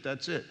relationship.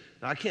 That's it.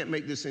 Now, I can't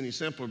make this any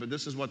simpler, but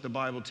this is what the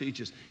Bible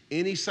teaches.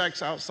 Any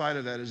sex outside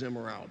of that is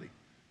immorality.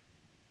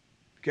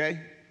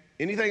 Okay?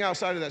 Anything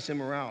outside of that's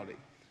immorality.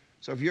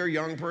 So if you're a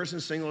young person,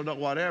 single adult,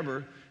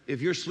 whatever,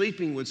 if you're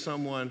sleeping with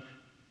someone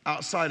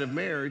outside of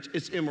marriage,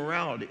 it's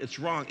immorality. It's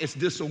wrong. It's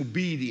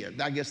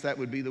disobedient. I guess that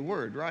would be the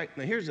word, right?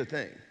 Now, here's the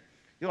thing.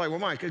 You're like, well,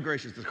 my good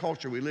gracious, the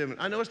culture we live in.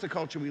 I know it's the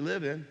culture we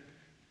live in,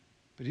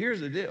 but here's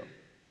the deal.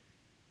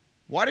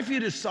 What if you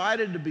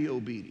decided to be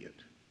obedient?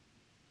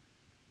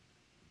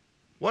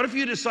 What if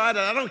you decided,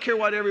 I don't care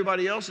what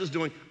everybody else is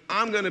doing,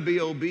 I'm going to be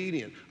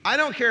obedient. I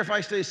don't care if I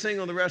stay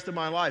single the rest of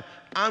my life,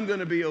 I'm going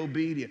to be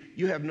obedient.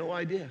 You have no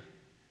idea.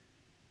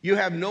 You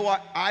have no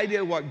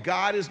idea what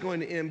God is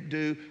going to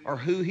do or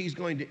who he's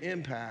going to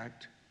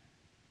impact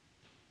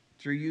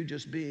through you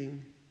just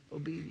being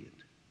obedient.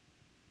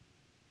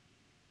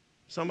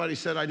 Somebody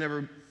said I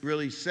never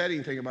really said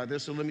anything about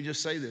this, so let me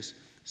just say this.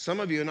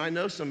 Some of you, and I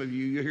know some of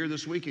you, you're here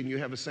this week and you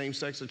have a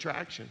same-sex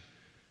attraction.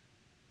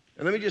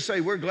 And let me just say,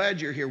 we're glad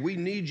you're here. We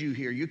need you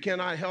here. You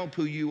cannot help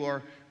who you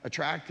are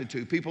attracted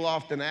to. People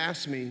often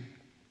ask me,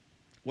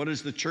 what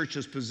is the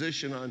church's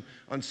position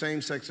on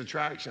same-sex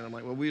attraction? I'm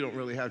like, well, we don't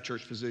really have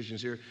church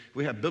positions here.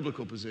 We have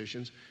biblical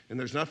positions, and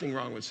there's nothing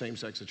wrong with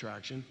same-sex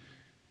attraction.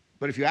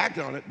 But if you act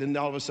on it, then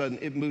all of a sudden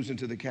it moves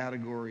into the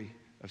category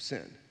of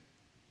sin.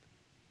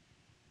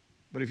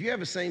 But if you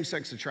have a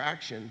same-sex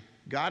attraction,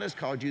 God has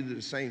called you to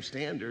the same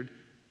standard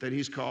that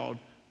he's called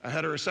a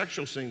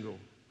heterosexual single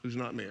who's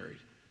not married.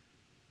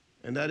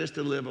 And that is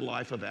to live a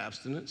life of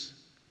abstinence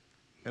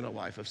and a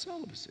life of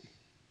celibacy.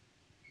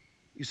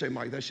 You say,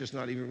 Mike, that's just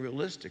not even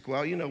realistic.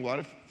 Well, you know what?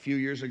 A few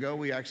years ago,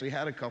 we actually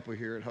had a couple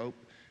here at Hope,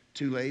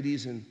 two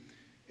ladies, and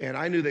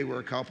I knew they were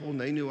a couple, and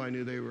they knew I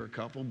knew they were a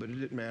couple, but it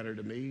didn't matter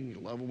to me. You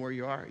love them where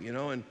you are, you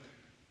know. And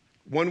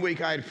one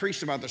week I had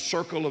preached about the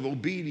circle of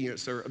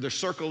obedience, or the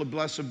circle of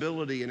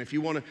blessability. And if you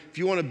want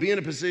to be in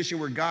a position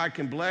where God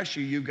can bless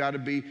you, you've got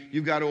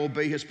to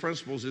obey His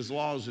principles, His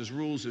laws, His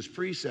rules, His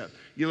precepts.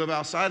 You live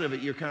outside of it,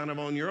 you're kind of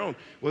on your own.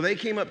 Well, they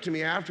came up to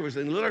me afterwards,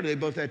 and literally they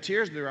both had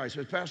tears in their eyes.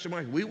 Said, Pastor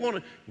Mike, we want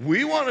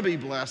to be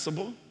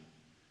blessable.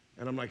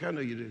 And I'm like, I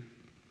know you do.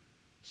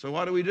 So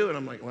what do we do? And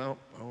I'm like, well,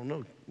 I don't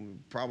know.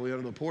 Probably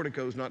under the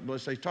portico is not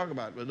let's talk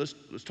about it, but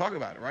let's talk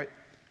about it, right?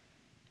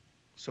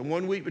 So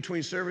one week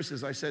between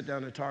services, I sat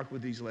down and talked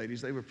with these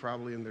ladies. They were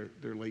probably in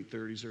their late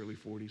 30s, early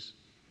 40s.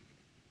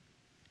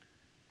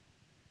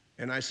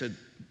 And I said,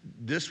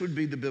 this would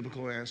be the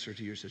biblical answer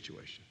to your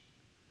situation.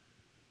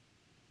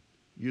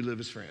 You live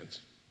as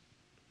friends,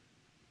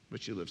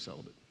 but you live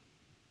celibate.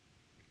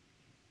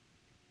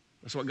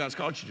 That's what God's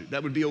called you to do.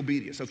 That would be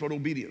obedience. That's what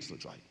obedience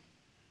looks like.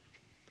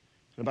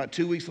 And about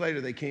 2 weeks later,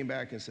 they came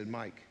back and said,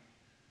 Mike,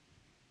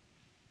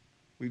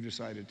 we've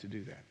decided to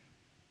do that.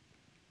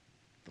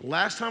 The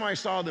last time I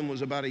saw them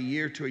was about a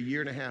year to a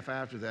year and a half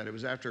after that. It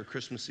was after a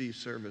Christmas Eve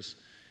service,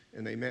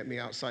 and they met me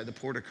outside the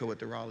portico at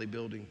the Raleigh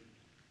building.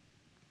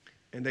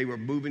 And they were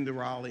moving to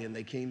Raleigh, and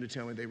they came to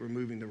tell me they were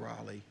moving to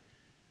Raleigh.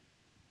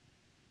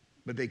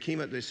 But they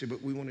came up, they said,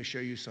 but we want to show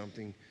you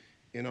something.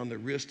 And on the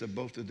wrist of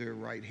both of their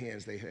right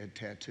hands, they had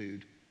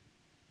tattooed,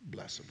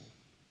 blessable.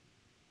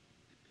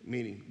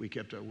 Meaning, we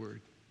kept our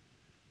word.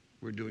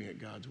 We're doing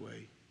it God's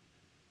way.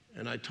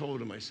 And I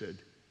told them, I said,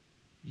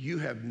 you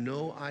have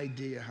no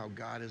idea how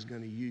God is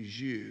going to use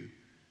you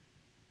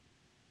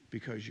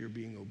because you're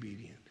being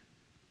obedient.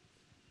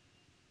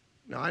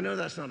 Now, I know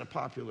that's not a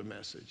popular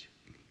message.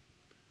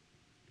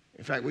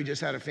 In fact, we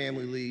just had a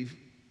family leave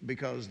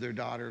because their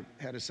daughter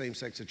had a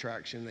same-sex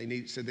attraction.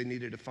 They said they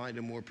needed to find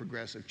a more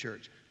progressive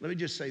church. Let me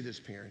just say this,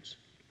 parents.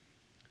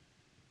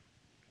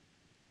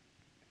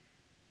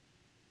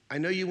 I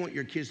know you want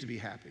your kids to be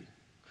happy.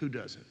 Who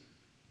doesn't?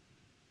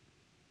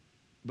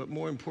 But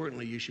more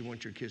importantly, you should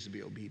want your kids to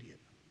be obedient.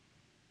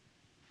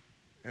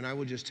 And I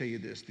will just tell you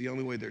this, the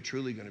only way they're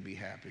truly going to be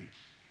happy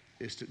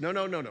is to, no.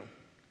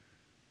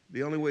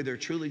 The only way they're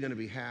truly going to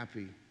be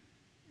happy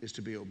is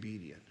to be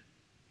obedient.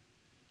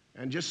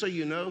 And just so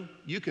you know,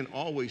 you can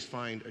always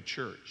find a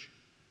church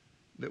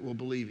that will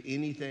believe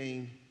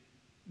anything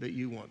that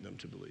you want them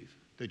to believe,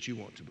 that you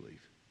want to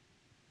believe.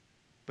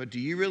 But do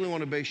you really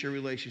want to base your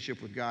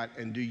relationship with God,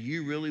 and do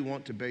you really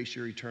want to base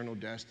your eternal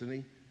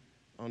destiny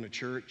on a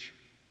church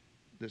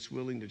that's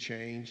willing to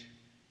change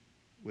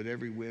with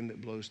every wind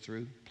that blows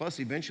through? Plus,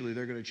 eventually,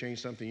 they're going to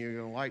change something you're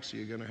going to like, so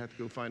you're going to have to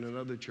go find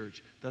another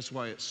church. That's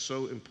why it's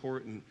so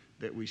important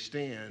that we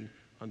stand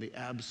on the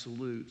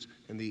absolutes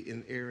and the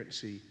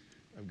inerrancy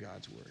of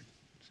God's word.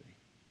 See?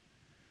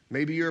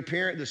 Maybe you're a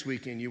parent this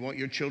weekend. You want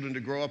your children to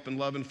grow up and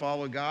love and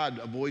follow God,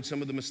 avoid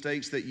some of the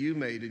mistakes that you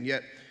made, and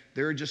yet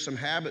there are just some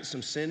habits,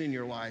 some sin in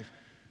your life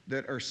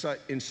that are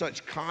in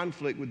such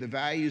conflict with the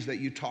values that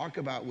you talk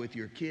about with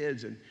your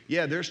kids. And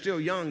yeah, they're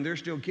still young, they're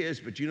still kids,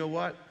 but you know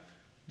what?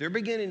 They're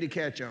beginning to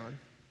catch on.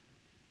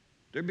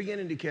 They're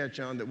beginning to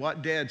catch on that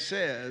what dad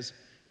says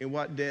and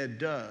what dad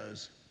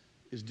does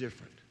is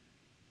different.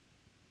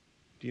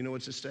 Do you know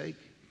what's at stake?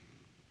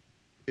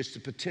 It's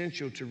the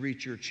potential to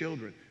reach your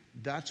children.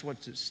 That's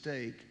what's at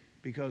stake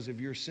because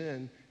of your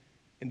sin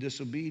and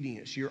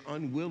disobedience, your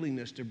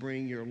unwillingness to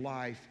bring your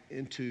life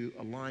into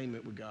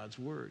alignment with God's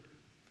word.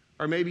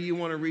 Or maybe you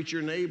want to reach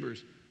your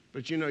neighbors,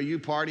 but you know, you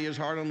party as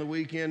hard on the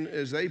weekend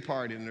as they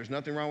party, and there's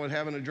nothing wrong with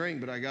having a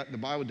drink, but the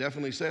Bible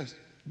definitely says,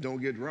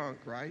 don't get drunk,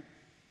 right?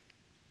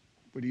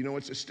 But do you know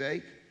what's at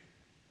stake?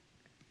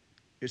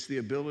 It's the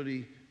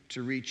ability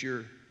to reach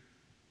your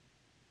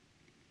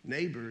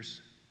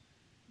neighbors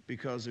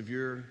because of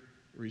your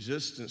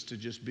resistance to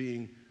just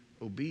being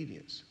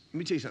obedience. Let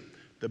me tell you something.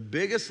 The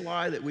biggest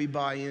lie that we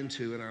buy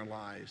into in our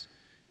lives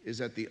is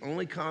that the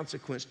only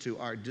consequence to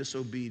our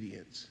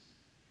disobedience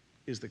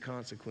is the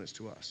consequence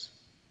to us.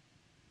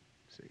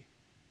 See?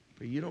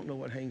 But you don't know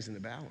what hangs in the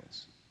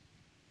balance.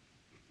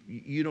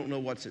 You don't know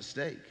what's at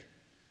stake.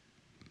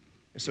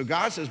 And so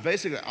God says,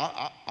 basically,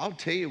 I'll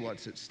tell you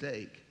what's at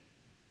stake.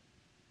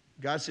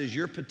 God says,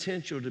 your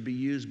potential to be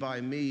used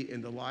by me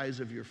in the lives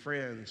of your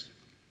friends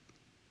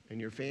and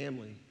your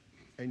family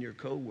and your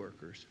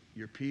coworkers,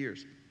 your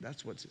peers,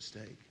 that's what's at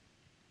stake.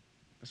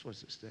 That's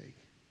what's at stake.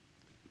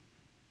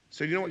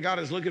 So you know what God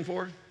is looking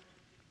for?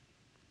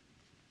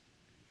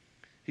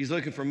 He's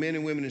looking for men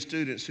and women and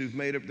students who've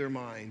made up their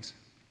minds.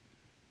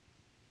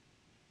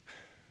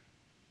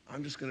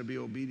 I'm just going to be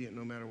obedient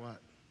no matter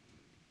what.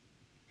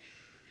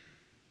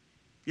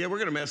 Yeah, we're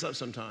going to mess up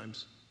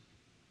sometimes.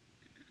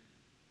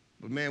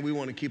 But man, we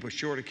want to keep a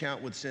short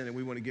account with sin, and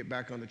we want to get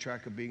back on the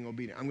track of being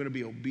obedient. I'm going to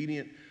be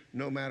obedient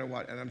no matter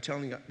what. And I'm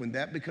telling you, when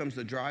that becomes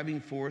the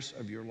driving force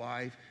of your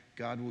life,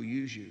 God will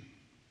use you.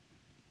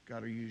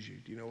 God will use you.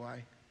 Do you know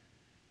why?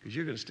 Because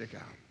you're going to stick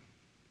out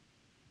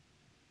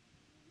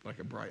like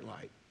a bright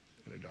light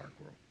in a dark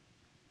world.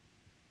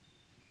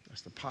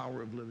 That's the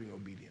power of living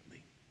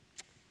obediently.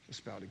 Let's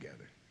bow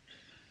together.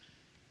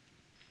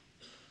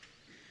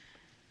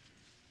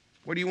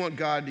 What do you want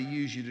God to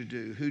use you to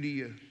do? Who do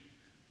you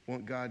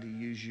want God to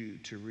use you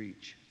to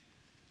reach?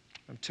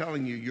 I'm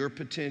telling you, your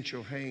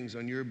potential hangs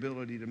on your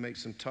ability to make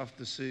some tough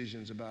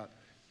decisions about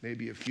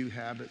maybe a few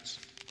habits,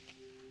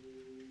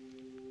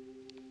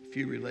 a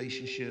few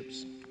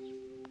relationships,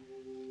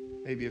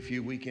 maybe a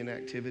few weekend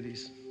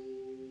activities.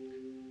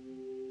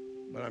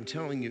 But I'm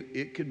telling you,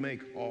 it could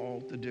make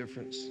all the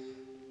difference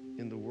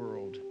in the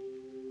world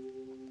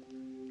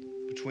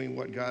between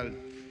what God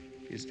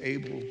is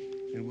able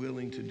and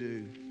willing to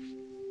do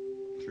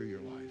through your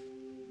life.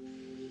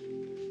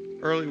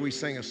 Earlier we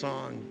sang a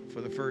song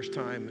for the first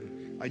time,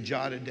 and I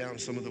jotted down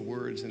some of the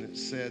words, and it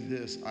said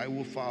this: I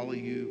will follow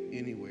you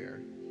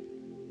anywhere,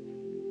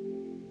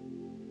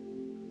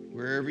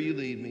 wherever you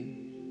lead me.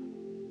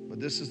 But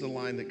this is the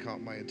line that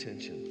caught my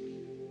attention: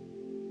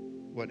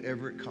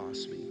 whatever it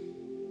costs me,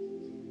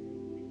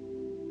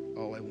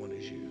 all I want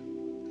is you.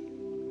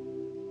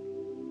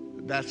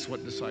 That's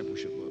what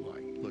discipleship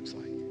looks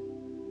like.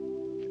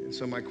 And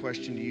so my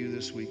question to you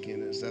this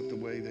weekend, is that the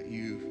way that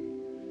you've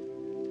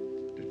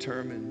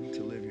determined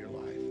to live your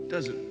life? It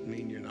doesn't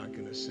mean you're not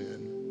going to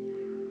sin.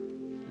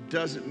 It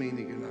doesn't mean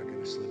that you're not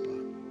going to slip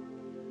up.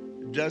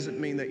 It doesn't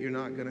mean that you're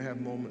not going to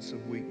have moments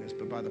of weakness,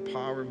 but by the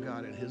power of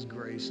God and His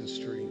grace and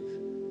strength,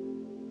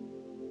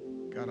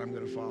 God, I'm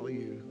going to follow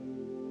you,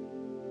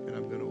 and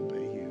I'm going to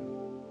obey you.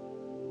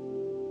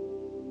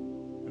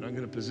 And I'm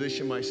going to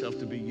position myself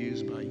to be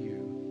used by you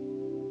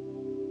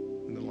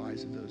in the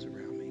lives of those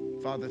around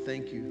me. Father,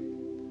 thank you.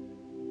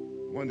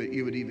 One, that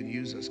you would even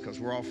use us, because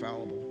we're all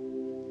fallible.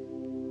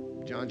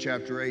 John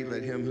chapter 8,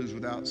 let him who's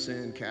without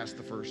sin cast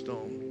the first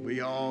stone.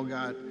 We all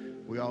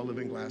live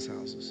in glass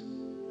houses.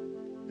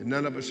 And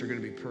none of us are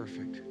going to be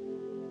perfect.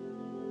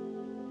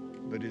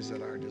 But is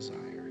it our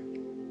desire?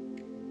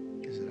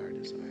 Is it our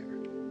desire?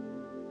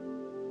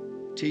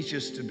 Teach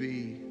us to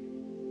be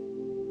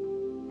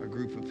a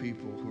group of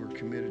people who are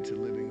committed to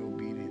living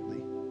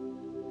obediently.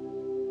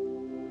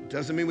 It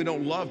doesn't mean we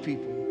don't love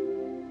people,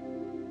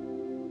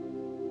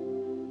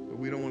 but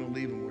we don't want to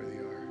leave them where they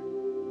are.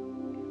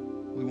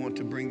 We want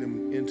to bring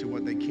them into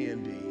what they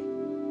can be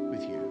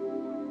with you.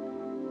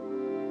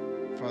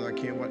 Father, I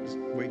can't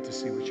wait to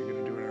see what you're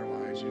going to do in our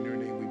lives. In your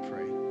name we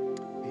pray.